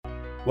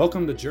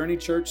Welcome to Journey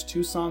Church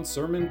Tucson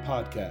Sermon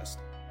Podcast.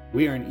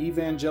 We are an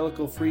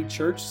evangelical free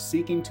church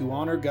seeking to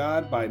honor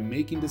God by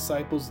making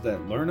disciples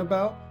that learn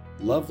about,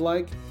 love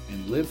like,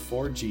 and live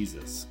for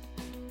Jesus.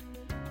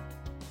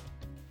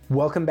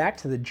 Welcome back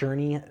to the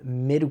Journey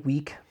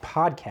Midweek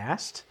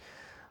Podcast.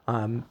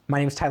 My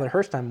name is Tyler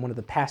Hurst. I'm one of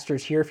the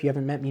pastors here if you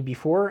haven't met me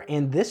before.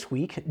 And this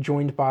week,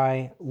 joined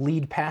by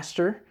lead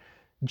pastor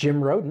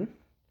Jim Roden.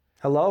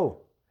 Hello.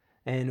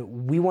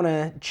 And we want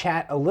to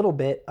chat a little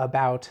bit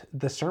about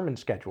the sermon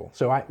schedule.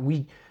 So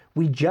we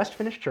just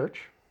finished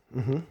church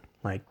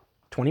like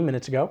 20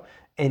 minutes ago.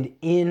 And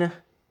in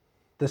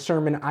the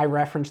sermon, I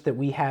referenced that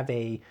we have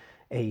a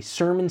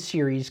sermon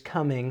series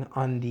coming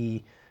on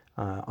the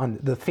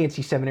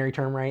fancy seminary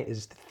term, right,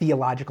 is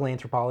theological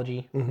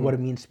anthropology, what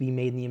it means to be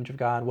made in the image of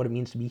God, what it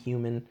means to be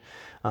human.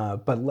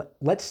 But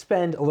let's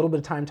spend a little bit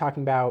of time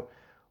talking about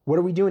what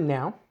are we doing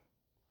now,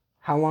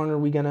 how long are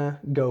we going to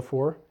go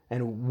for,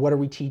 and what are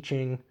we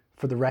teaching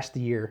for the rest of the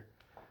year?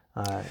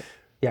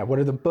 What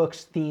are the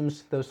books,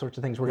 themes, those sorts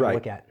of things we're going to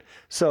look at?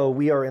 So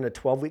we are in a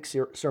 12-week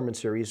sermon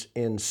series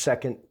in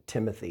 2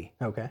 Timothy.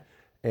 Okay.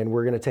 And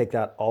we're going to take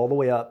that all the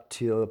way up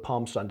to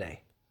Palm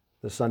Sunday,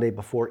 the Sunday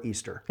before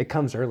Easter. It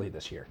comes early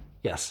this year.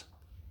 Yes.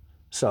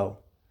 So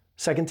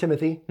 2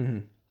 Timothy,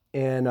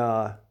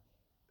 and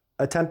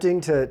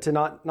attempting to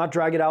not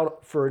drag it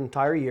out for an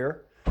entire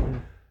year.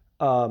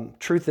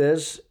 Truth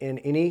is, in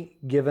any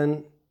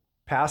given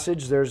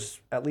passage, there's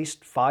at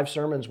least 5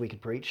 sermons we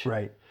could preach.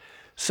 Right.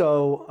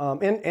 So,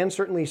 and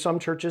certainly some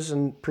churches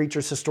and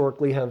preachers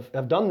historically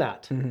have done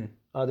that.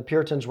 The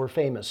Puritans were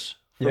famous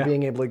for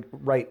being able to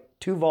write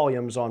 2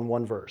 volumes on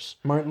one verse.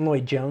 Martin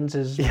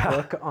Lloyd-Jones's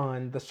book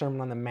on the Sermon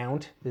on the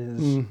Mount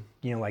is,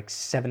 like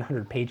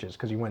 700 pages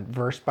because he went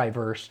verse by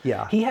verse.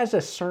 Yeah. He has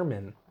a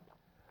sermon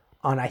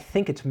on, I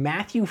think it's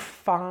Matthew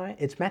 5.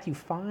 It's Matthew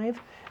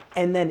 5,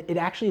 and then it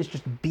actually is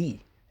just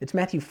B. It's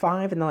Matthew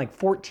 5 and then like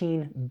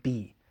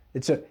 14b.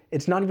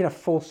 It's not even a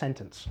full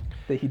sentence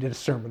that he did a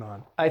sermon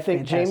on. I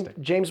think Fantastic.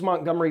 James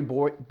Montgomery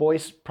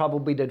Boyce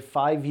probably did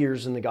 5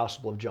 years in the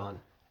Gospel of John,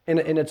 and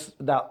it's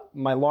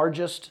my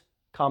largest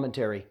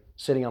commentary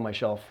sitting on my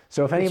shelf.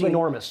 So it's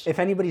enormous. If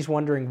anybody's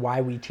wondering why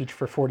we teach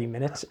for 40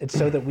 minutes, it's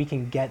so that we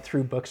can get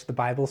through books of the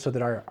Bible, so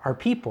that our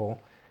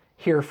people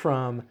hear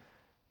from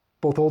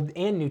both Old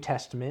and New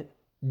Testament,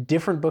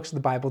 different books of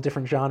the Bible,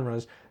 different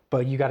genres,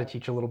 but you got to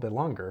teach a little bit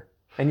longer.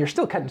 And you're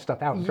still cutting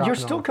stuff out. You're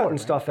still cutting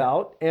stuff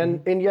out,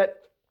 and yet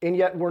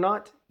we're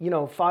not,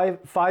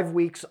 5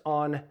 weeks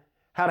on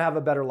how to have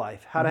a better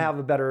life, how to have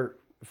a better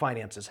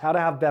finances, how to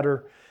have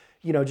better,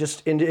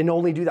 and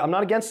only do that. I'm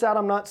not against that.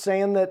 I'm not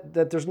saying that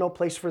there's no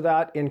place for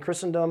that in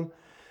Christendom.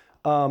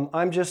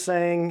 I'm just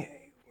saying,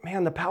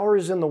 man, the power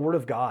is in the Word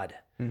of God,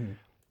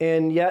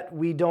 and yet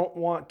we don't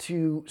want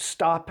to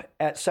stop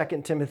at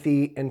 2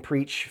 Timothy and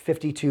preach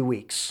 52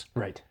 weeks.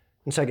 Right.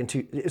 In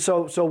 2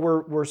 so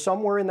we're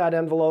somewhere in that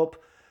envelope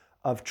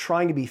of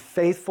trying to be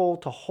faithful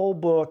to whole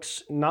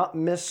books, not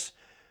miss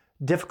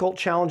difficult,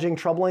 challenging,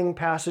 troubling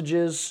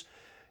passages,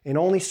 and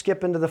only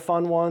skip into the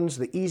fun ones,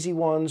 the easy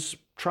ones,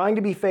 trying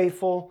to be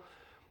faithful,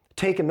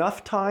 take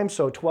enough time,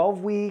 so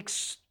 12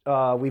 weeks,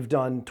 we've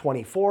done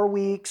 24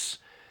 weeks,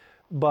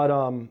 but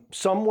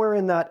somewhere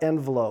in that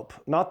envelope,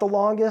 not the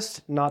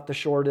longest, not the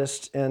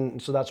shortest,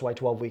 and so that's why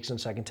 12 weeks in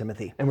 2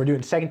 Timothy. And we're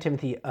doing 2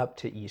 Timothy up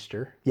to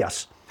Easter.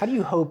 Yes. How do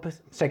you hope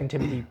 2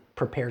 Timothy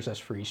prepares us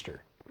for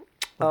Easter?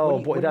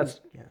 Well, let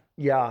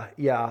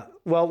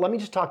me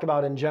just talk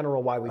about in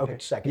general why we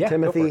picked 2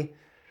 Timothy,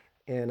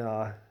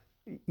 and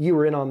you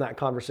were in on that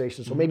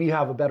conversation, so maybe you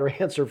have a better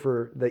answer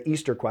for the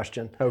Easter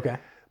question. Okay.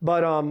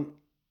 But,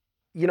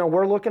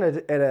 we're looking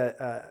at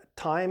a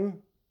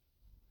time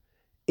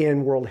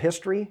in world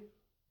history.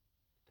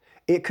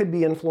 It could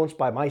be influenced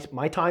by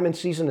my time and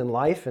season in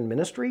life and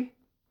ministry.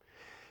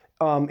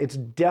 It's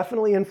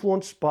definitely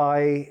influenced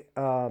by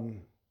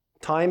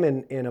time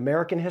in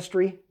American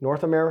history,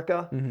 North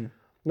America,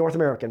 North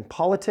American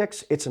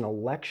politics. It's an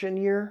election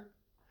year.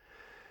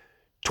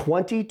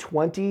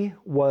 2020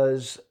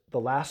 was the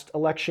last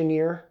election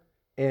year.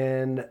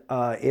 And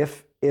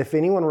if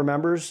anyone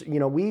remembers,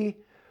 we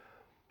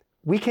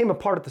came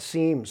apart at the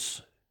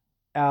seams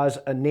as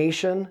a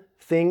nation.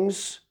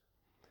 Things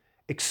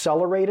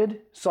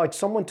accelerated. It's like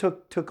someone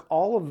took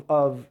all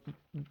of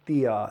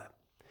the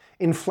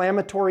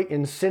inflammatory,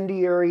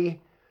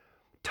 incendiary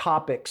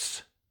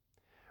topics,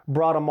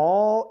 brought them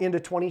all into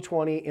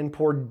 2020 and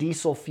poured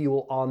diesel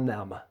fuel on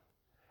them.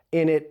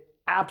 And it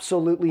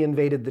absolutely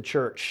invaded the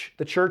church.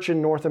 The church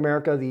in North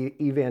America, the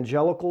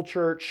evangelical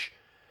church,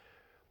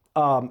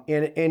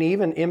 and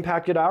even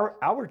impacted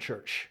our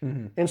church.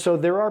 And so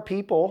there are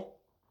people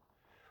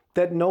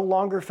that no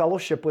longer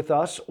fellowship with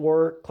us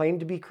or claim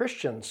to be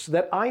Christians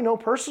that I know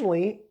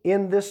personally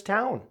in this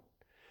town.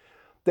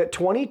 That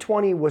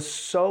 2020 was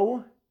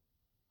so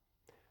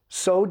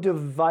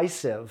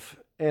divisive,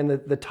 and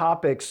the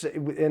topics,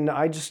 and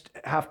I just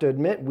have to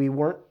admit, we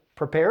weren't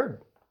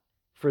prepared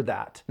for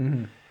that.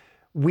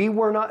 We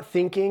were not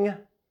thinking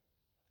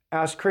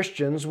as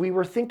Christians, we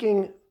were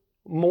thinking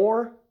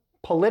more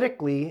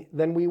politically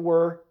than we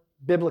were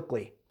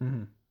biblically.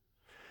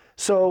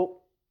 So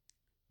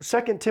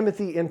 2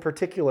 Timothy in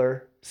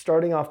particular,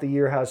 starting off the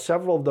year, has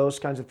several of those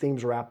kinds of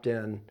themes wrapped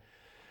in.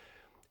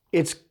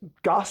 It's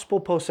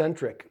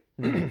gospel-pocentric.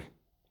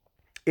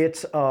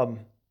 It's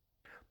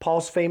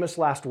Paul's famous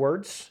last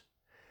words.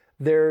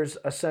 There's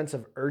a sense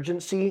of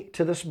urgency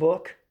to this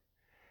book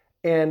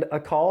and a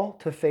call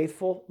to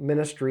faithful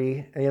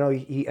ministry. You know,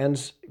 he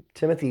ends,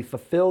 Timothy,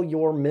 fulfill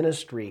your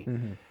ministry.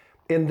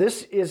 And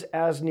this is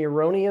as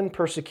Neronian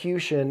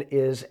persecution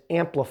is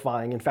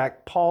amplifying. In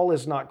fact, Paul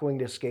is not going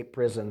to escape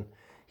prison.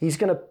 He's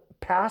going to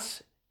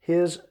pass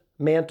his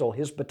mantle,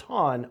 his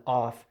baton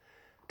off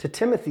to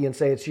Timothy and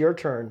say, it's your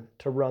turn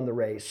to run the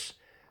race,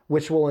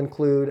 which will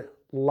include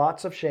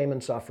lots of shame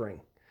and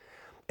suffering.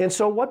 And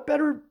so what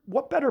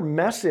better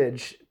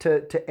message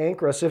to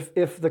anchor us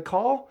if the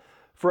call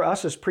for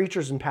us as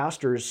preachers and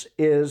pastors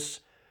is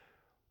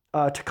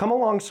to come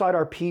alongside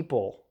our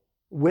people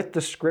with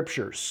the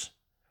scriptures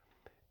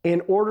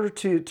in order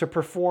to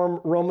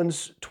perform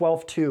Romans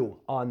 12:2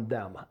 on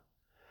them.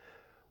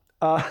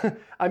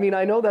 I mean,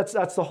 I know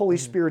that's the Holy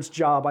Spirit's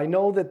job. I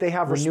know that they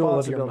have Renewal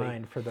responsibility. of your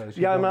mind for those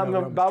who Yeah, don't I'm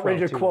know about ready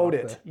to Romans quote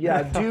 12:2 it.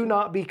 Yeah, do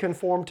not be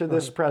conformed to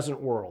this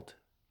present world.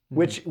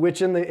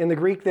 Which in the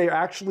Greek, they're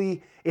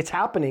actually, it's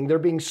happening. They're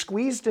being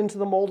squeezed into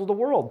the mold of the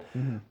world.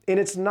 And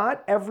it's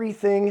not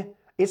everything,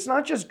 it's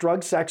not just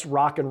drug, sex,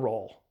 rock and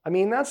roll. I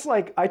mean, that's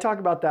like, I talk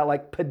about that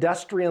like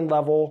pedestrian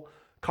level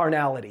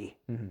carnality.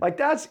 Like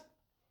that's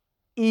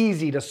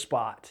easy to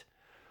spot.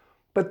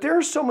 But there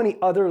are so many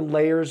other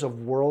layers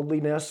of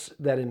worldliness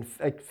that in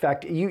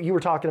fact, you were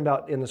talking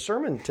about in the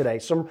sermon today,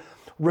 some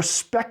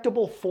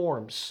respectable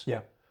forms. Yeah.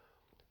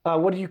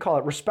 What do you call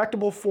it?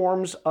 Respectable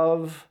forms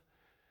of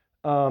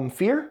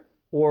fear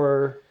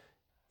or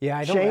Yeah,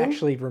 I don't shame?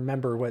 actually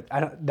remember what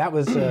that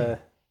was.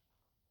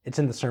 It's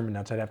in the sermon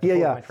notes. I'd have to pull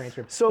my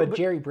transcript. So, but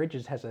Jerry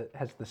Bridges has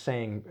the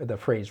saying, the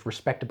phrase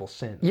 "respectable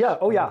sins." Yeah.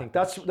 Oh, And I yeah. think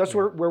That's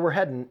where we're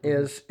heading.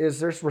 Is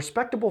there's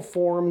respectable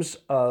forms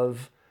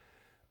of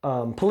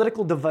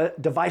political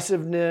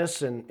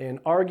divisiveness and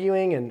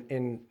arguing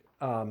and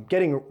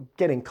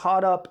getting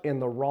caught up in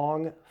the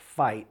wrong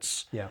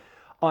fights. Yeah.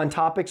 On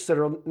topics that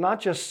are not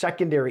just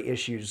secondary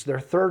issues, they're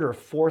third or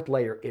fourth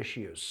layer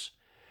issues.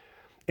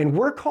 And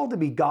we're called to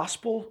be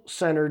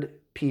gospel-centered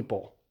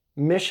people,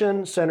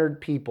 mission-centered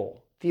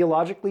people,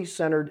 theologically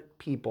centered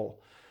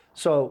people.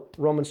 So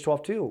Romans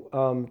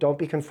 12:2, don't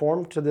be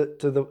conformed to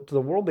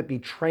the world, but be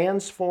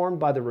transformed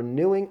by the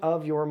renewing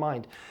of your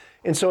mind.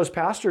 And so as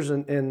pastors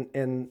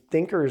and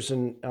thinkers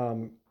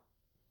and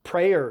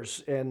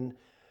prayers and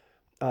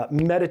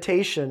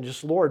meditation,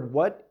 just Lord,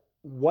 what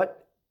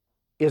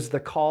is the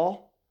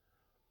call?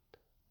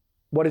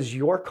 What is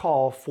your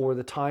call for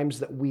the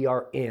times that we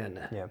are in?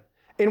 Yeah.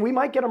 And we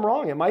might get them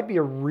wrong. It might be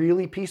a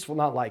really peaceful,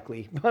 not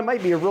likely, it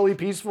might be a really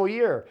peaceful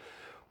year.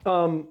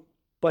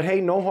 But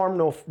hey, no harm,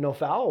 no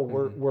foul.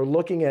 We're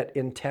looking at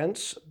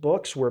intense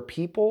books where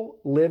people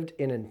lived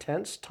in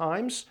intense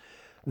times.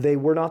 They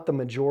were not the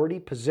majority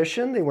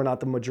position. They were not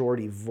the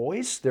majority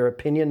voice. Their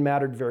opinion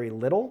mattered very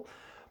little.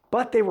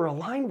 But they were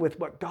aligned with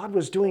what God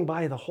was doing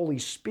by the Holy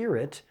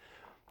Spirit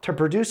to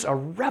produce a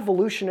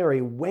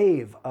revolutionary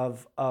wave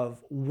of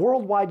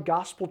worldwide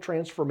gospel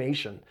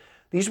transformation.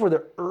 These were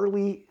the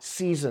early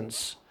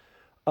seasons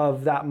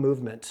of that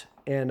movement.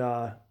 And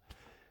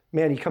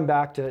man, you come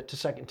back to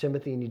 2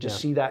 Timothy and you just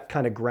see that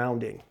kind of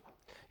grounding.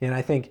 And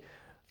I think,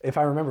 if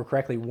I remember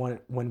correctly, when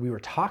we were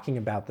talking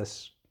about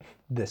this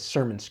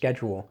sermon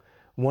schedule,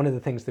 one of the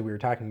things that we were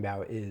talking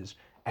about is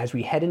as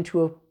we head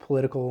into a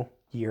political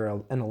year,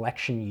 an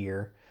election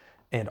year,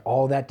 and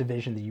all that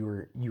division that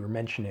you were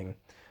mentioning,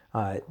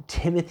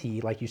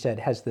 Timothy, like you said,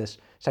 has this,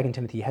 2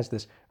 Timothy has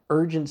this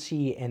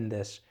urgency and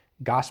this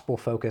gospel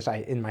focus.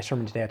 In my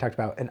sermon today, I talked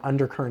about an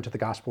undercurrent of the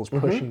gospel is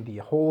pushing the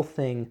whole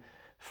thing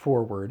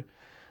forward.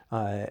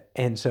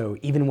 And so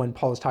even when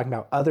Paul is talking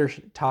about other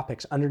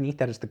topics, underneath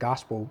that is the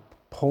gospel,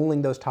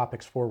 pulling those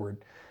topics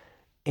forward.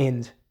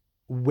 And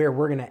where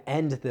we're going to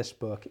end this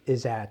book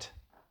is at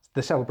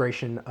the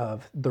celebration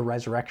of the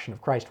resurrection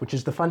of Christ, which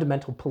is the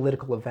fundamental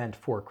political event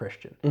for a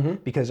Christian.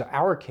 Because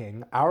our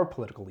king, our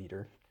political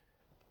leader,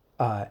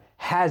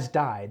 has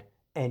died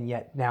and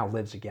yet now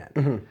lives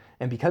again.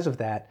 And because of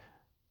that,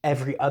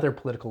 every other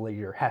political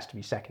leader has to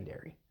be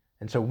secondary.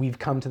 And so we've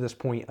come to this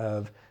point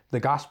of the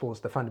gospel is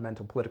the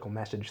fundamental political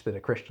message that a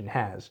Christian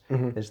has,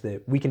 is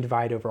that we can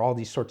divide over all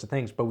these sorts of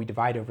things, but we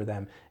divide over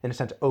them, in a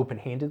sense,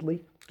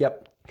 open-handedly.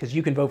 Yep. Because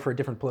you can vote for a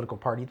different political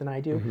party than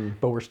I do,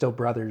 but we're still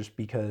brothers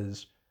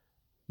because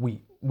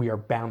we are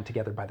bound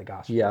together by the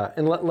gospel. Yeah,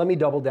 and let me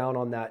double down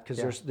on that,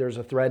 because there's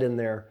a thread in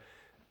there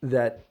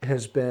that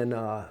has been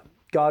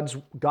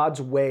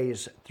God's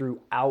ways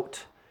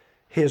throughout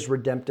his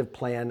redemptive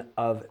plan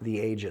of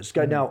the ages.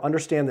 God, now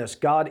understand this.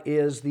 God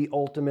is the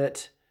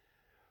ultimate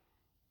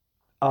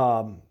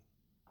and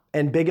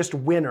biggest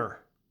winner.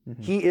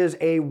 He is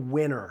a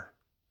winner.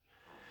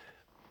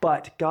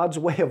 But God's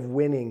way of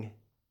winning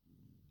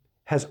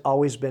has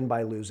always been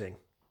by losing.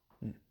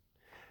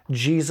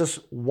 Jesus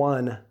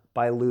won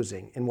by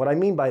losing. And what I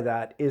mean by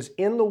that is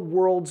in the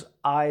world's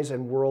eyes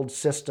and world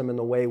system and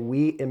the way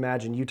we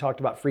imagine, you talked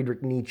about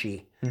Friedrich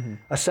Nietzsche,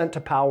 ascent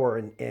to power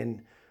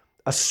and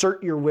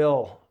assert your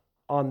will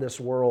on this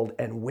world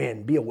and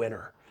win, be a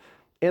winner.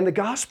 And the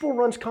gospel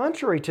runs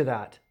contrary to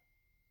that.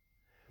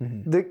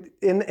 And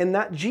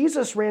that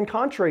Jesus ran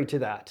contrary to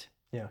that.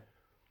 Yeah.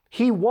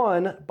 He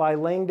won by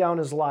laying down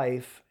his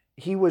life.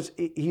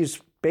 He's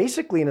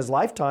basically in his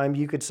lifetime,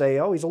 you could say,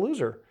 oh, he's a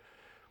loser.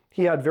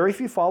 He had very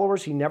few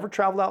followers. He never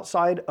traveled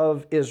outside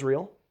of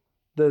Israel,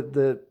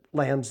 the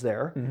lands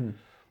there.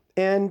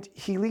 And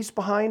he leaves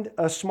behind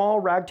a small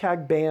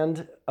ragtag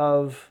band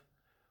of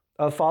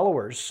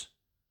followers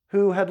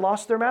who had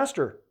lost their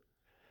master.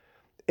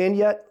 And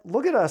yet,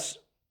 look at us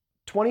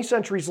 20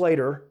 centuries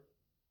later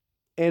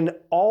and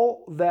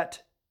all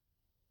that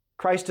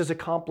Christ has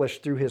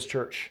accomplished through his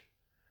church.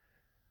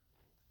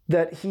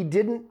 That he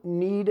didn't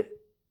need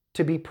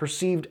to be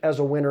perceived as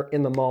a winner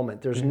in the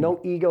moment. There's no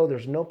ego,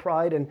 there's no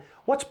pride. And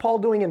what's Paul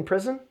doing in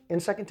prison in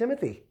 2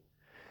 Timothy?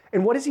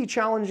 And what is he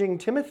challenging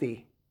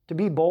Timothy? To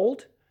be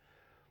bold,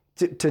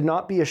 to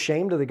not be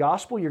ashamed of the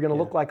gospel. You're going to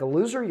look like a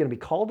loser, you're going to be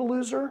called a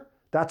loser.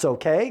 That's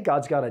okay.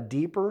 God's got a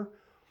deeper,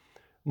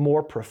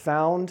 more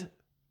profound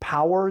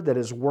power that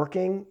is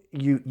working.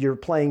 You're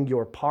playing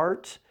your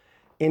part.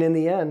 And in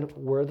the end,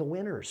 we're the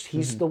winners.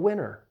 He's the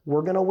winner.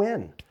 We're going to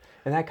win.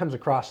 And that comes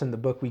across in the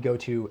book we go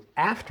to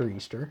after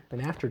Easter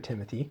and after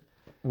Timothy.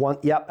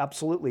 Yep,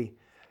 absolutely.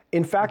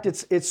 In fact,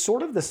 it's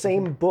sort of the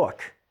same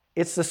book.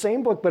 It's the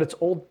same book, but it's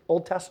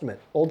Old Testament,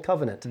 Old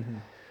Covenant.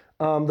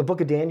 The book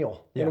of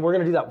Daniel. Yeah. And we're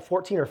going to do that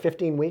 14 or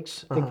 15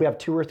 weeks. I think we have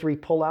 2 or 3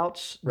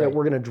 pullouts that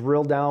we're going to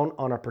drill down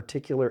on a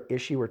particular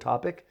issue or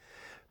topic.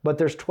 But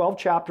there's 12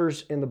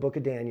 chapters in the book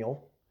of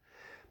Daniel.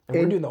 And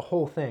we're doing the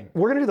whole thing.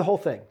 We're going to do the whole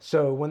thing.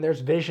 So when there's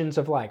visions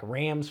of like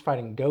rams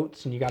fighting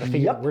goats and you got to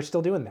figure out, we're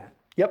still doing that.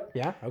 Yep.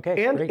 Yeah.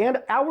 Okay.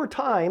 And our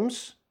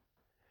times,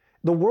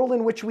 the world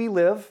in which we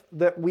live,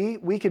 that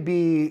we could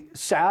be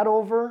sad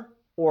over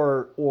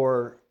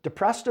or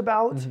depressed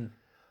about,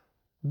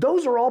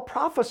 those are all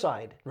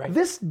prophesied. Right.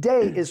 This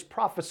day is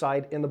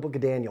prophesied in the book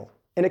of Daniel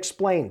and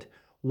explained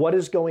what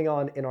is going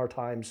on in our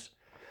times.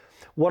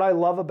 What I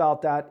love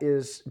about that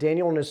is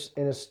Daniel and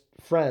his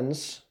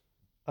friends,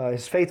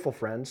 his faithful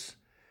friends,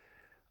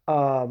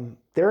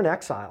 they're in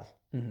exile.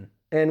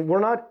 And we're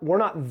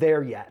not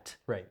there yet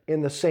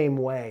in the same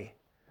way.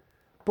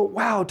 But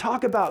wow,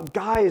 talk about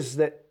guys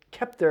that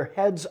kept their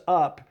heads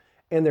up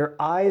and their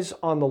eyes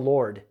on the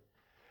Lord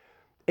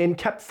and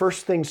kept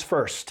first things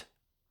first.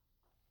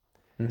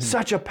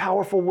 Such a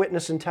powerful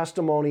witness and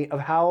testimony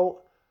of how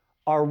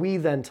are we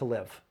then to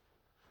live.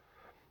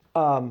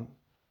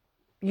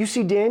 You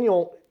see,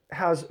 Daniel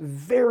has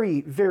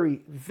very,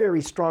 very,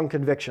 very strong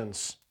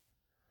convictions.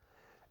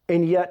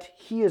 And yet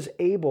he is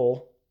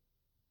able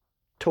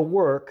to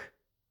work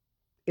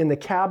in the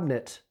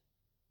cabinet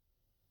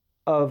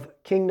of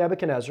King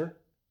Nebuchadnezzar,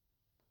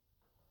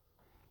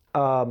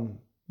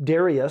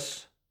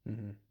 Darius.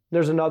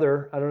 There's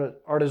another, I don't know,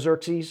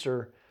 Artaxerxes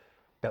or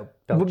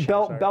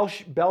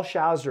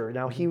Belshazzar.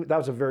 Now that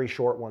was a very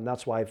short one.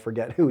 That's why I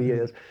forget who he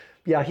is.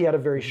 Yeah, he had a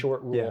very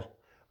short rule. Yeah.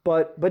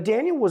 But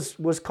Daniel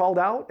was called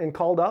out and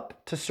called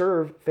up to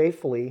serve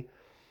faithfully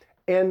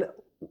and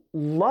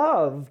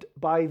loved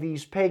by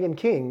these pagan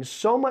kings,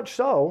 so much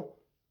so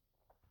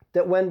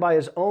that when by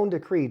his own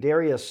decree,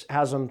 Darius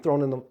has him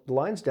thrown in the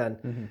lion's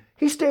den,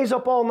 he stays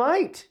up all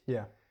night.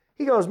 Yeah.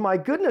 He goes, my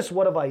goodness,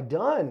 what have I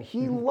done?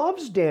 He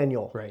loves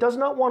Daniel, does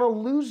not want to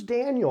lose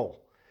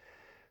Daniel.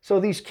 So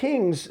these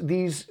kings,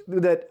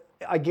 that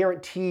I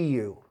guarantee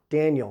you,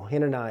 Daniel,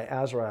 Hananiah,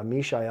 Azariah,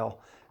 Mishael,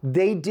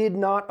 they did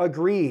not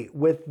agree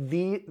with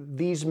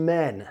these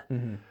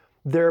men,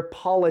 their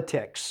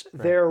politics,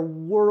 their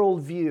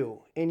worldview,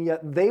 and yet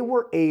they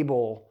were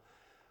able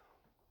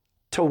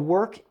to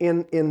work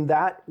in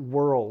that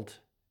world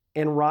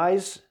and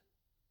rise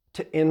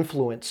to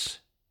influence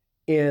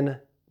in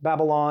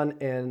Babylon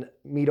and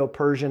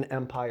Medo-Persian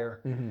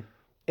Empire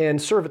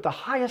and serve at the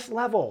highest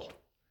level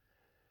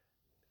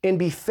and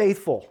be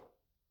faithful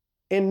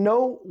and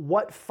know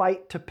what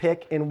fight to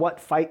pick and what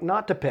fight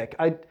not to pick.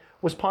 I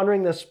was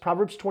pondering this,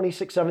 Proverbs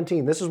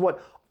 26:17. This is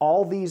what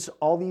all these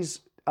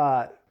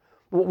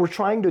what we're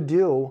trying to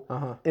do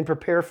and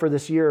prepare for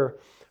this year.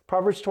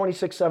 Proverbs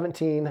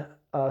 26:17,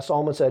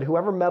 Solomon said,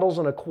 whoever meddles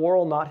in a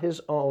quarrel not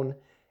his own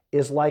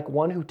is like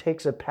one who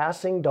takes a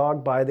passing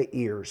dog by the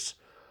ears.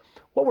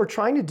 What we're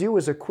trying to do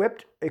is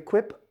equip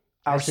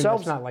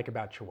ourselves. It's not like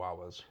about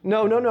chihuahuas.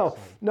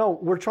 No.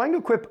 We're trying to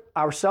equip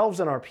ourselves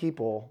and our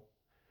people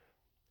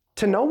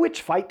to know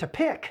which fight to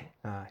pick.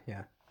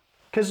 Yeah.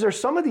 Because there's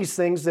some of these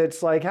things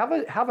that's like,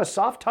 have a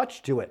soft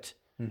touch to it.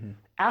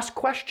 Ask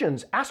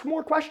questions. Ask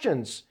more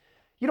questions.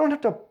 You don't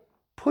have to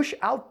push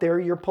out there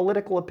your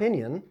political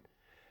opinion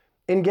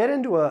and get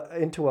into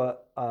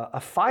a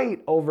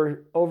fight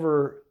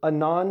over a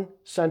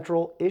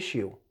non-central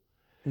issue.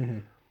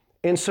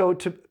 And so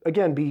to,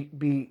 again,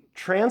 be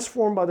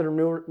transformed by the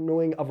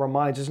renewing of our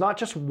minds is not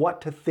just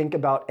what to think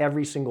about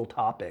every single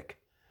topic,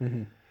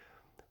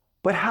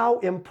 but how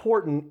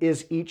important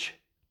is each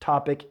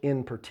topic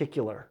in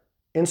particular.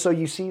 And so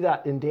you see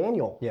that in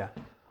Daniel, Yeah.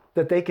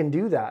 that they can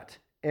do that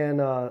and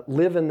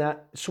live in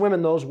that, swim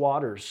in those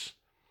waters,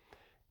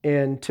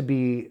 and to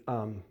be,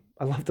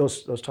 I love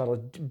those titles,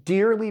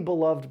 dearly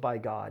beloved by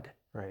God.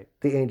 Right.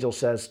 The angel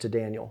says to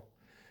Daniel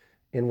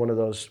in one of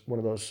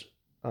those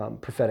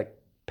prophetic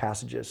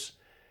passages.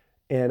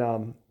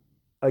 And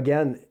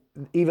again,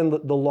 even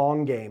the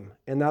long game,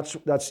 and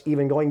that's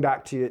even going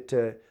back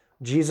to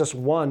Jesus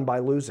won by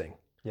losing.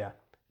 Yeah.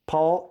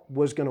 Paul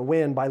was going to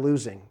win by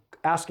losing,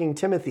 asking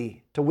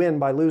Timothy to win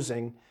by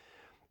losing.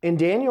 And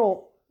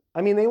Daniel,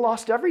 I mean, they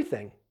lost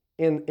everything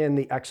in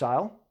the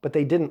exile, but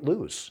they didn't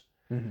lose.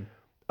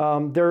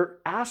 Mm-hmm. They're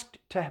asked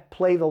to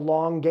play the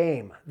long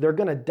game. They're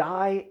going to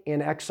die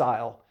in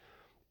exile,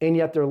 and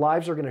yet their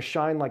lives are going to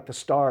shine like the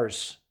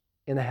stars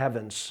in the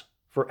heavens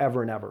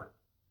forever and ever.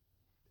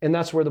 And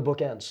that's where the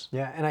book ends.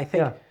 Yeah, and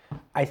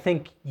I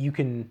think you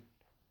can,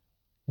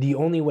 the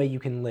only way you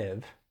can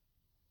live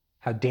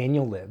how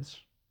Daniel lives,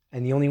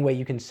 and the only way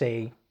you can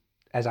say,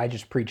 as I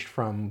just preached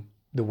from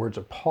the words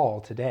of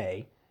Paul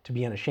today, to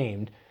be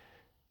unashamed,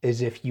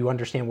 is if you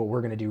understand what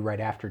we're going to do right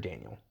after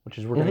Daniel, which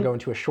is we're going to go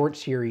into a short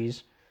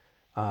series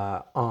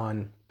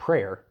on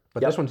prayer.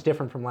 But this one's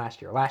different from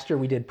last year. Last year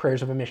we did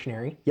prayers of a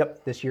missionary.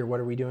 Yep. This year, what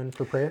are we doing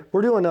for prayer?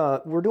 We're doing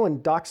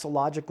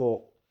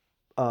doxological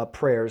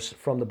prayers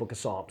from the book of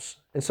Psalms.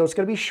 And so it's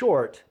going to be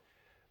short,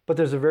 but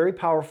there's a very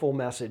powerful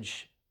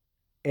message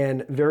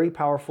and very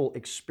powerful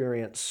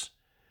experience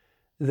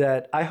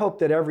that I hope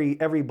that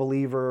every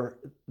believer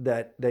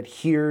that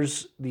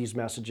hears these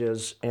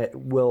messages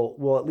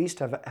will at least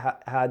have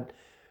had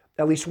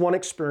at least one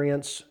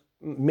experience,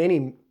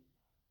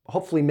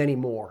 hopefully many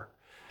more.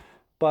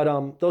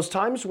 But those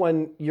times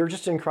when you're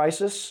just in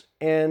crisis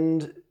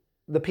and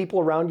the people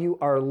around you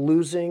are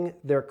losing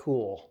their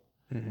cool.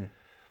 Mm-hmm.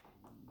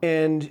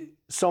 And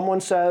someone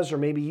says, or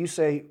maybe you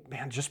say,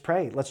 man, just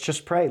pray. Let's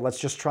just pray. Let's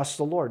just trust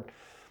the Lord.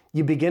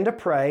 You begin to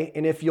pray,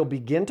 and if you'll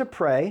begin to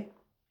pray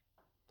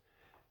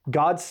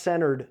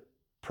God-centered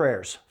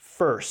prayers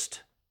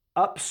first,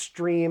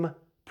 upstream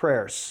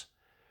prayers,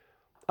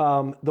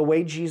 the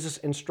way Jesus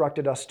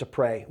instructed us to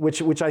pray,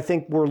 which I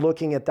think we're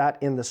looking at that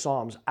in the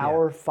Psalms. Yeah.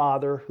 Our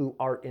Father who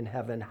art in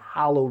heaven,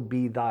 hallowed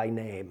be thy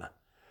name.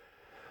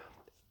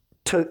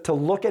 To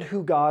look at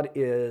who God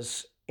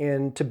is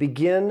and to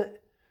begin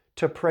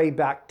to pray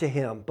back to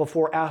him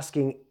before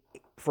asking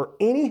for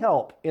any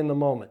help in the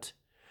moment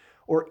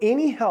or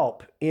any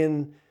help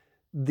in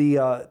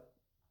the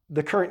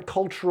current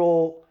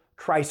cultural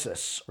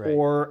crisis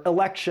or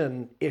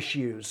election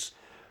issues.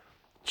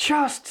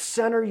 Just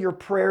center your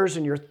prayers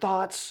and your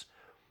thoughts,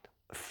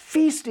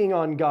 feasting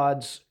on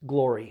God's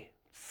glory,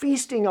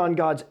 feasting on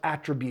God's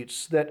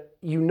attributes that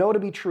you know to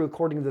be true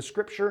according to the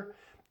scripture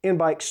and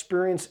by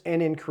experience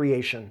and in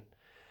creation.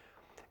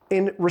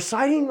 And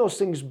reciting those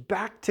things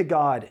back to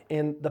God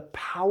and the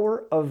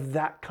power of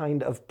that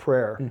kind of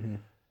prayer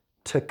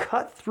to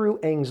cut through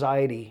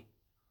anxiety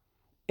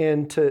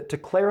and to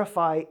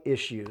clarify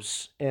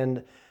issues.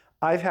 And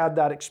I've had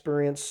that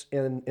experience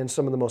in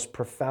some of the most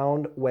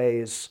profound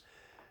ways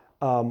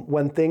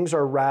when things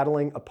are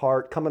rattling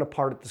apart, coming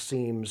apart at the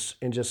seams,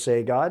 and just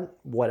say, God,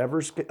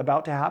 whatever's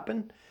about to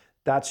happen,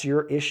 that's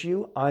your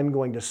issue. I'm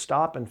going to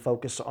stop and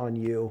focus on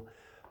you.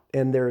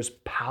 And there's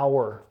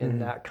power in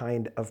that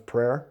kind of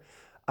prayer.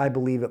 I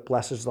believe it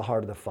blesses the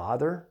heart of the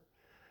Father,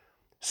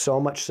 so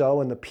much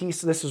so. And the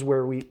peace, this is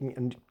where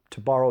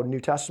to borrow New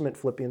Testament,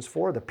 Philippians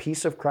 4, the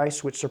peace of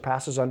Christ which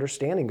surpasses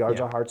understanding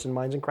guards our hearts and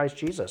minds in Christ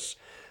Jesus.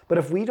 But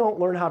if we don't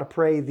learn how to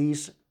pray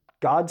these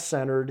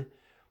God-centered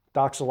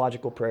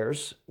doxological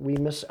prayers, we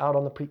miss out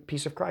on the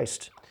peace of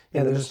Christ.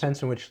 Yeah, there's a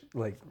sense in which,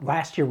 like,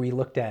 last year we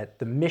looked at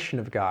the mission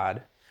of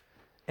God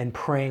and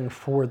praying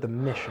for the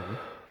mission.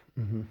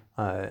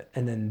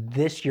 And then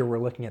this year we're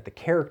looking at the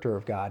character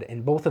of God,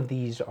 and both of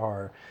these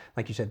are,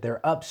 like you said,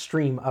 they're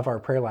upstream of our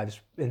prayer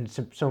lives, and it's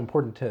so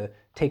important to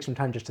take some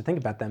time just to think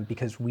about them,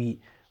 because we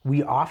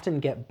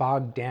often get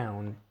bogged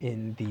down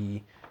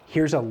in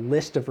here's a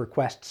list of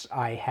requests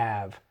I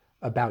have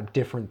about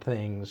different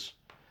things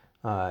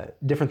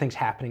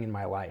happening in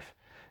my life.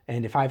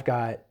 And if I've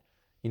got,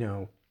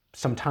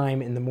 some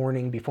time in the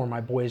morning before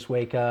my boys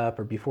wake up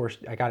or before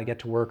I got to get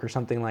to work or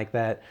something like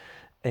that,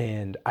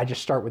 and I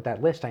just start with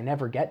that list, I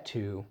never get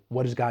to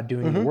what is God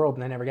doing in the world,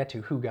 and I never get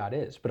to who God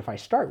is. But if I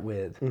start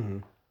with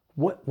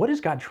what is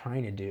God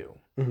trying to do,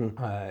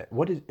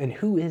 and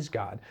who is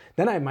God,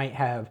 then I might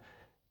have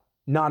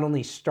not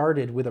only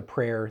started with a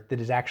prayer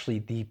that is actually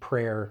the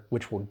prayer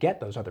which will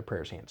get those other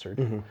prayers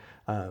answered.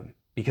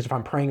 Because if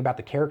I'm praying about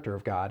the character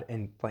of God,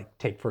 and like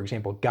take for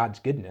example God's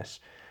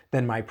goodness,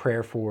 then my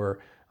prayer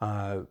for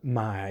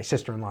my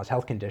sister-in-law's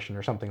health condition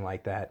or something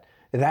like that,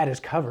 that is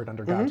covered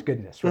under God's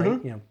goodness,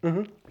 right?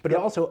 But it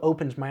also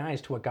opens my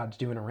eyes to what God's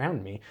doing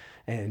around me,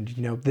 and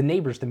the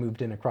neighbors that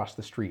moved in across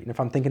the street. And if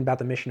I'm thinking about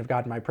the mission of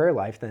God in my prayer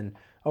life, then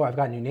I've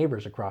got new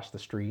neighbors across the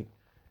street.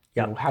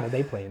 How do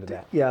they play into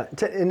that? Yeah,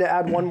 and to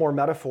add one more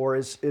metaphor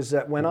is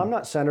that when I'm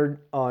not centered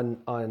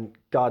on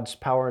God's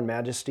power and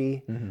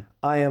majesty,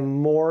 I am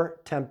more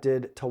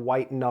tempted to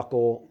white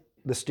knuckle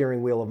the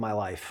steering wheel of my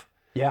life.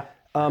 Yeah.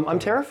 I'm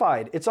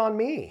terrified. It's on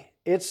me.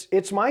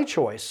 It's my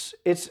choice.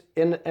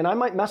 And I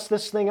might mess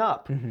this thing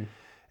up.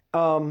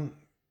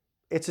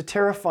 It's a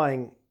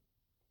terrifying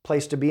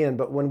place to be in.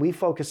 But when we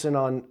focus in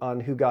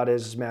on who God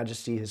is, His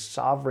majesty, His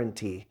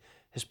sovereignty,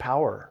 His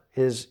power,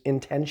 His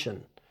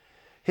intention,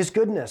 His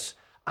goodness,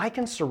 I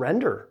can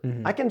surrender.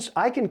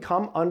 I can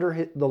come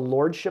under the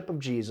lordship of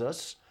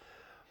Jesus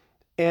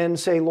and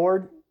say,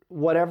 Lord,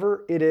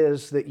 whatever it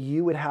is that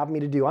you would have me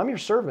to do, I'm your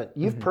servant.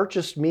 You've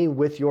purchased me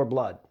with your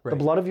blood, the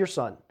blood of your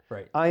son.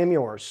 Right. I am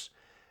yours.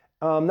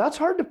 That's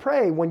hard to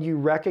pray when you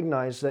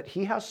recognize that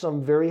He has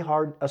some very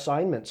hard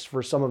assignments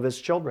for some of His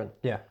children.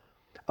 Yeah.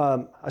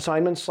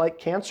 Assignments like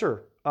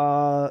cancer,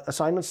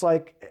 assignments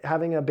like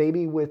having a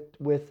baby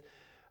with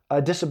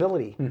a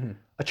disability,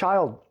 a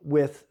child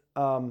with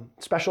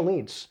special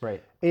needs.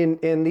 Right.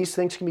 And these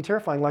things can be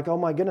terrifying. Like, oh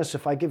my goodness,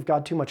 if I give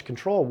God too much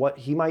control, what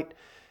He might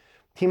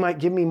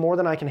give me more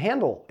than I can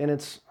handle. And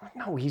it's,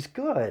 no, He's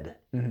good.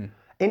 And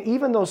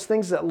even those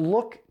things that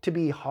look to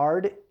be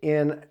hard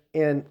in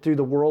through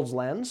the world's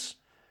lens,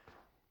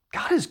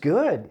 God is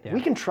good. Yeah.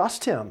 We can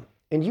trust Him.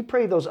 And you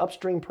pray those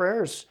upstream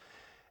prayers,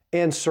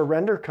 and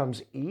surrender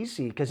comes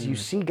easy because you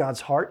see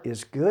God's heart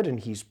is good and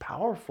He's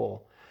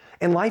powerful.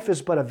 And life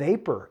is but a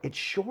vapor. It's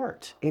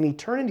short. And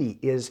eternity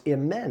is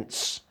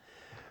immense.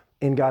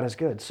 And God is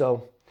good.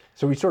 So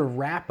we sort of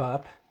wrap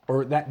up,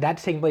 or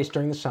that's taking place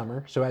during the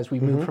summer. So as we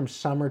move from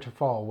summer to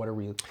fall, what are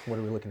we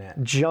looking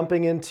at?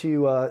 Jumping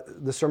into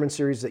the sermon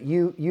series that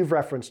you've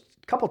referenced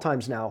a couple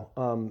times now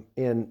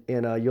in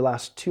your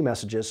last two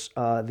messages,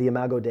 the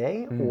Imago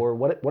Dei, or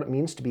what it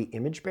means to be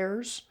image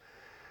bearers,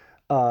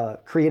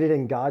 created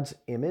in God's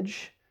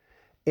image.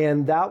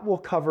 And that will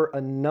cover a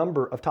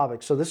number of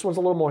topics. So this one's a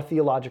little more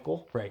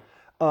theological. Right.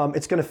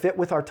 It's going to fit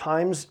with our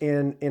times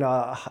in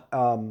a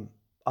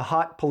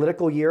hot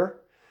political year,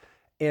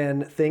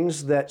 and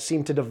things that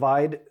seem to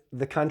divide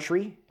the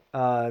country,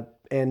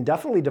 and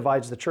definitely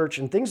divides the church,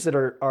 and things that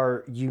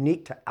are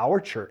unique to our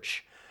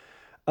church.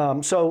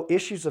 So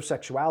issues of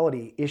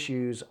sexuality,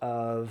 issues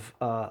of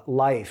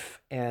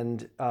life,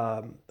 and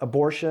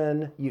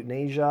abortion,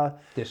 euthanasia.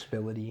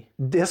 Disability.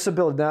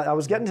 Now, I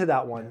was getting to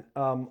that one.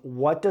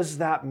 What does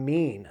that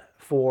mean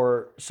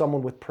for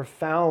someone with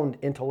profound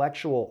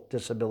intellectual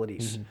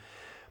disabilities?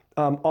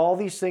 All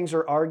these things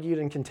are argued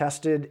and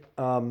contested,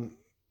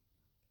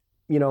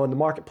 in the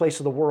marketplace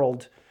of the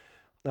world,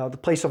 the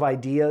place of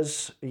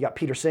ideas. You got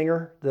Peter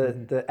Singer,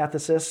 the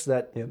ethicist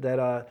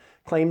that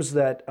claims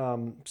that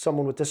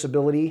someone with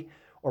disability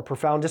or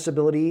profound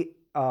disability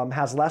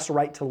has less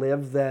right to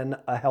live than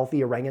a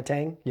healthy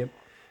orangutan. Yep.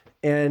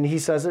 And he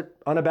says it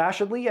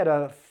unabashedly at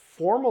a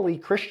formerly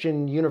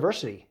Christian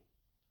university.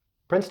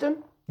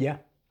 Princeton? Yeah.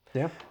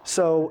 Yeah.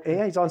 So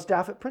he's on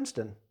staff at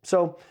Princeton.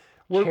 So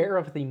chair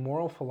of the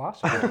moral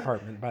philosophy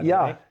department, by the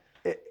way.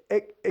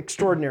 Yeah,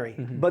 extraordinary.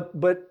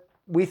 But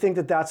we think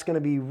that that's going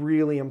to be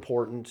really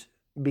important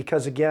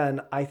because, again,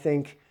 I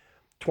think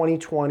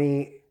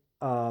 2020,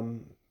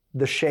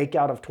 the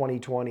shakeout of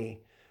 2020,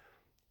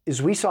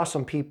 is we saw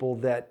some people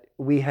that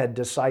we had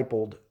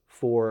discipled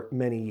for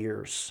many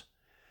years.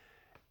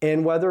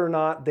 And whether or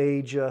not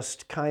they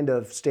just kind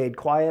of stayed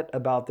quiet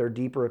about their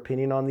deeper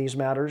opinion on these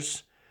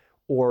matters,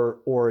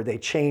 or they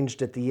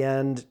changed at the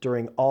end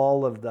during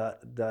all of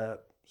the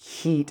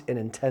heat and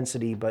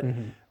intensity, but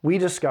we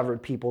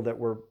discovered people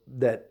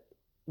that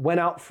went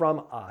out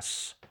from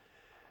us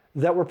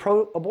that were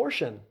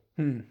pro-abortion.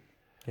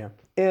 Yeah.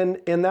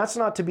 And that's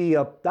not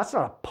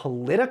a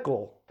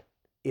political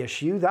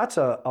issue. That's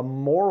a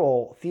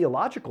moral,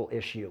 theological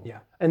issue. Yeah.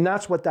 And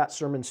that's what that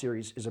sermon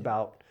series is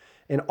about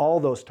in all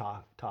those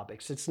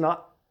topics.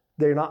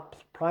 They're not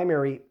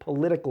primary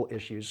political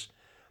issues,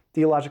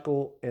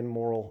 theological and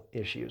moral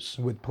issues.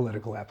 With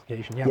political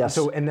application. Yeah. Yes.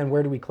 So, and then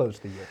where do we close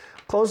the year?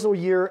 Close the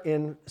year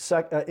in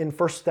 1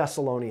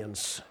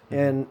 Thessalonians.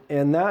 And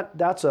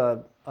that's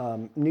a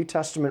New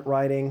Testament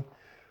writing.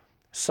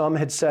 Some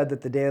had said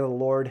that the day of the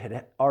Lord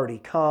had already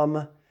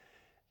come.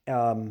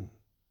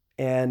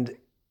 And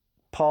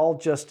Paul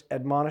just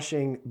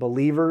admonishing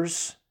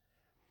believers,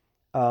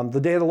 the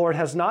day of the Lord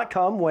has not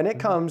come. When it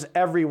comes,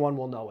 everyone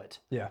will know it.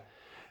 Yeah.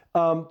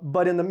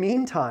 But in the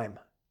meantime,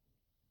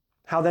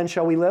 how then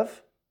shall we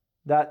live?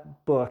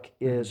 That book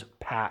is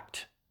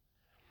packed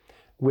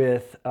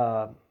with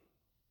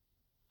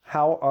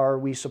how are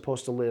we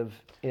supposed to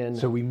live in...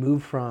 So we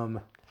move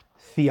from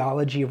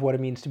theology of what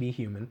it means to be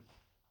human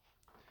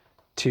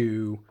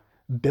to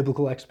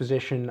biblical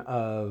exposition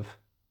of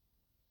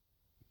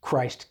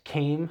Christ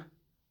came,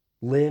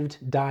 lived,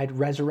 died,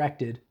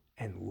 resurrected,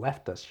 and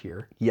left us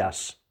here.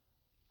 Yes.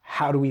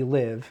 How do we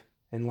live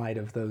in light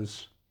of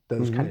those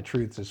kind of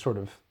truths is sort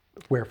of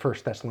where 1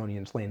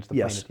 Thessalonians lands the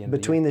plane at the end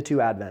between of the two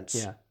Advents.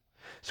 Yeah.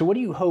 So what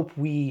do you hope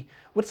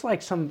what's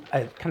like some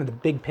kind of the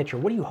big picture,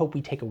 what do you hope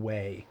we take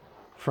away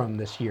from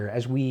this year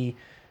as we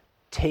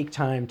take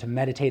time to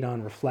meditate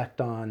on, reflect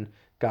on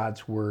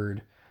God's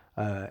word?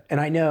 And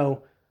I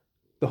know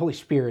the Holy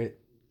Spirit,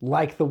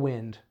 like the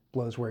wind,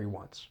 blows where he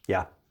wants.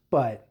 Yeah.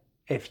 But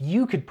if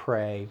you could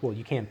pray, well,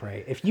 you can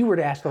pray. If you were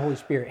to ask the Holy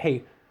Spirit,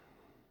 hey,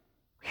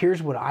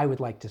 here's what I would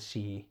like to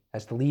see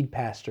as the lead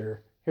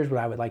pastor, here's what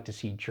I would like to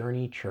see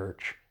Journey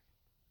Church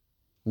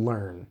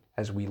learn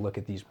as we look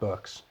at these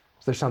books.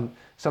 Is there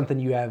something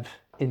you have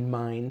in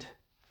mind?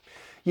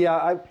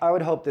 Yeah, I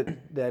would hope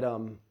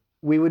that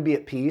we would be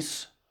at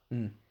peace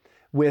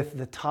with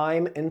the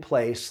time and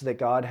place that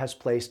God has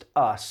placed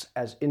us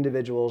as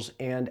individuals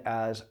and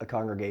as a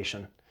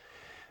congregation.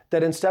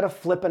 That instead of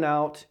flipping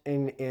out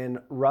and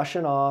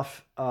rushing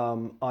off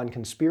on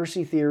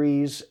conspiracy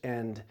theories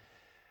and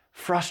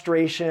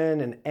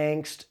frustration and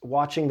angst,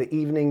 watching the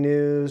evening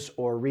news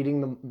or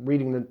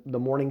reading the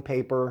morning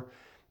paper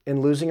and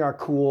losing our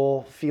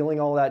cool, feeling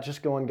all that,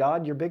 just going,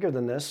 God, you're bigger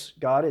than this.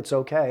 God, it's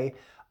okay.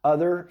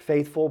 Other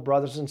faithful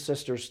brothers and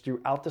sisters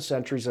throughout the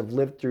centuries have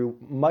lived through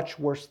much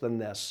worse than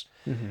this.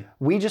 Mm-hmm.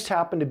 We just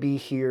happen to be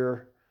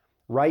here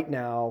right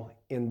now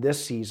in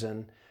this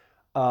season.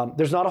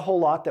 There's not a whole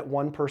lot that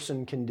one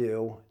person can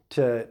do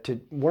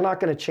we're not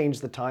going to change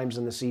the times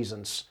and the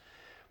seasons.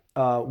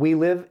 We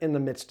live in the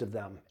midst of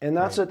them. And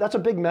that's a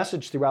big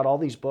message throughout all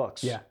these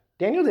books. Yeah.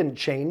 Daniel didn't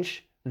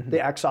change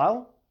the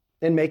exile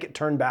and make it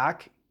turn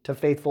back to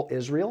faithful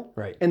Israel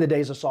in the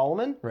days of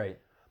Solomon. Right.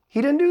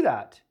 He didn't do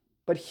that.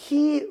 But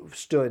he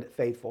stood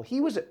faithful.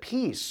 He was at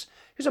peace.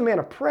 He was a man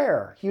of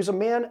prayer. He was a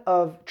man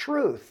of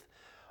truth,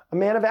 a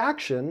man of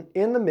action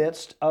in the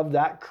midst of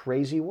that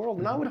crazy world.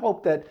 And I would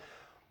hope that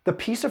the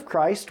peace of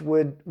Christ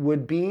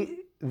would be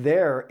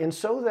there, and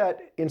so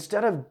that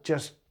instead of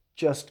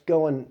just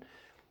going,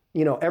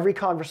 every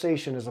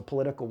conversation is a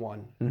political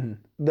one,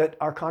 that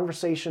our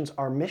conversations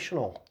are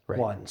missional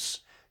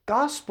ones,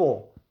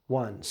 gospel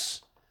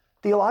ones,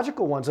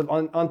 theological ones,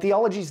 on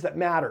theologies that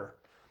matter,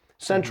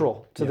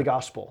 central to the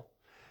gospel.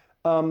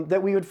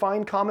 That we would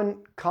find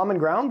common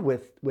ground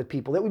with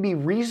people, that would be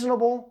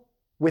reasonable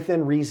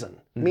within reason,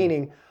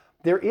 meaning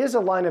there is a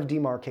line of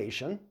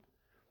demarcation,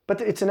 but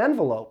it's an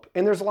envelope,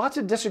 and there's lots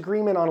of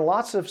disagreement on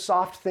lots of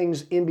soft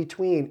things in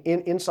between,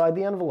 inside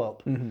the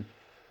envelope.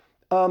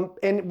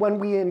 And when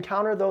we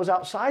encounter those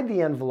outside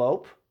the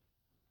envelope,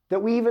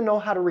 that we even know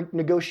how to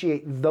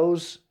negotiate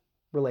those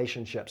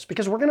relationships,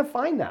 because we're going to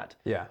find that.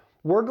 Yeah.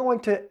 We're going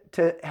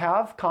to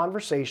have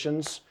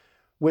conversations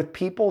with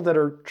people that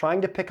are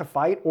trying to pick a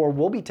fight or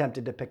will be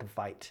tempted to pick a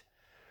fight.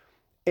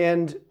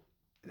 And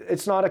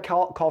it's not a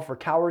call for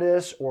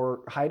cowardice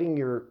or hiding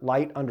your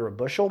light under a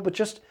bushel, but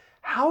just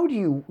how do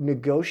you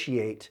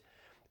negotiate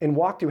and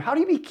walk through? How do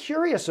you be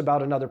curious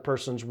about another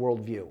person's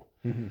worldview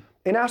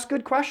and ask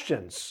good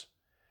questions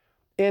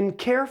and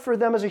care for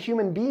them as a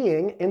human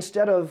being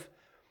instead of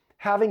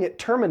having it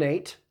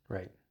terminate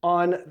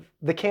on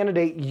the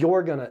candidate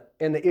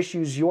and the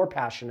issues you're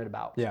passionate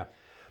about? Yeah.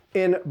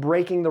 In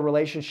breaking the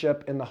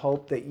relationship in the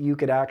hope that you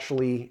could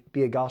actually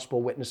be a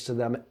gospel witness to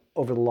them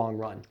over the long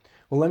run.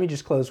 Well, let me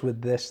just close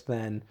with this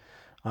then.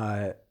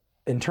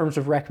 In terms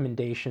of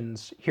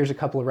recommendations, here's a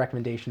couple of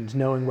recommendations,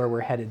 knowing where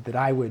we're headed, that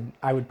I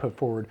would put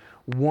forward.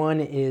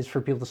 One is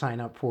for people to sign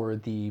up for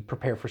the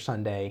Prepare for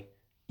Sunday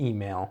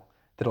email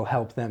that'll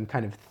help them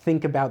kind of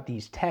think about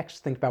these texts,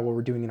 think about what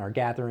we're doing in our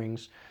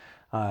gatherings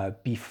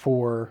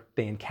before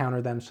they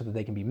encounter them, so that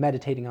they can be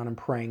meditating on them,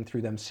 praying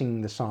through them,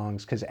 singing the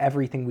songs, because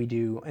everything we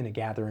do in a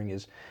gathering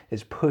is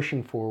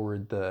pushing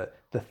forward the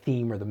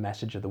theme or the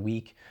message of the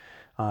week.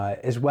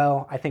 As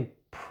well, I think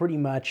pretty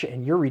much,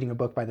 and you're reading a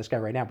book by this guy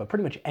right now, but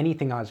pretty much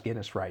anything Os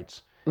Guinness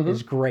writes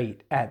is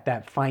great at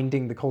that,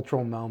 finding the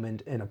cultural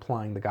moment and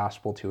applying the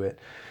gospel to it.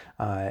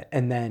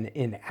 And then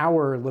in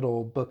our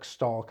little book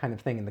stall kind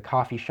of thing in the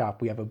coffee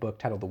shop, we have a book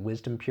titled The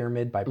Wisdom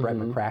Pyramid by Brett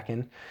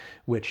McCracken,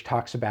 which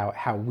talks about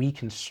how we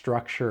can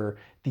structure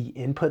the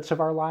inputs of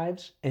our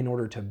lives in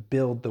order to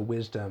build the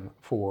wisdom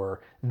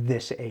for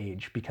this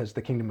age, because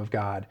the kingdom of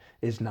God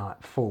is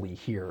not fully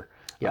here.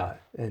 Yeah.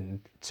 And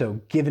so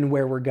given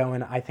where we're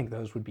going, I think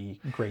those would be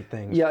great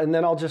things. Yeah, and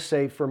then I'll just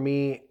say for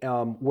me,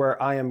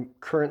 where I am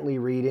currently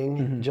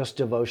reading just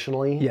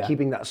devotionally,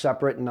 keeping that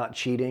separate and not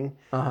cheating,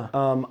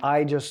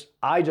 I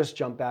just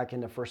jump back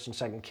into 1st and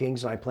 2nd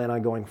Kings, and I plan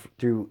on going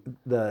through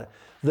the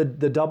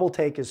double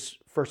take is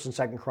 1st and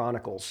 2nd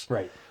Chronicles.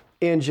 Right.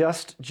 And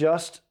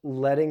just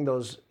letting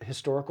those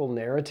historical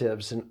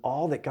narratives and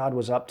all that God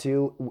was up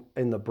to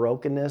in the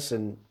brokenness,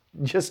 and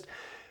just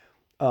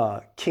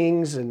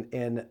kings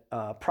and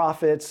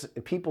prophets,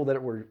 people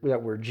that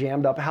were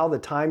jammed up, how the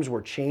times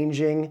were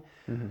changing,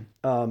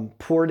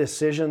 poor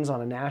decisions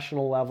on a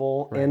national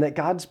level, and that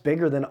God's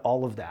bigger than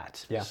all of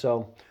that. Yeah.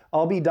 So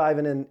I'll be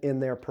diving in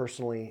there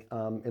personally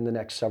in the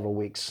next several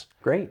weeks.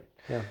 Great.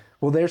 Yeah.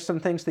 Well, there's some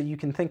things that you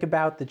can think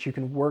about, that you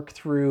can work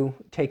through,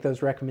 take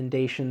those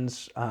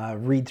recommendations,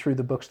 read through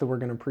the books that we're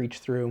going to preach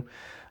through.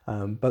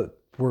 But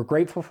we're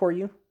grateful for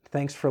you.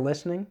 Thanks for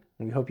listening.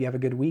 We hope you have a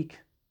good week.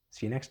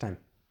 See you next time.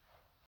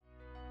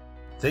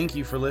 Thank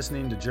you for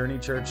listening to Journey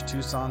Church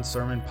Tucson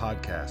Sermon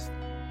Podcast.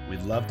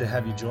 We'd love to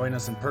have you join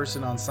us in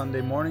person on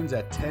Sunday mornings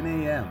at 10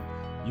 a.m.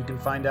 You can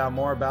find out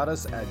more about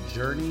us at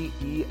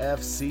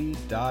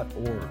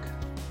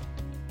journeyefc.org.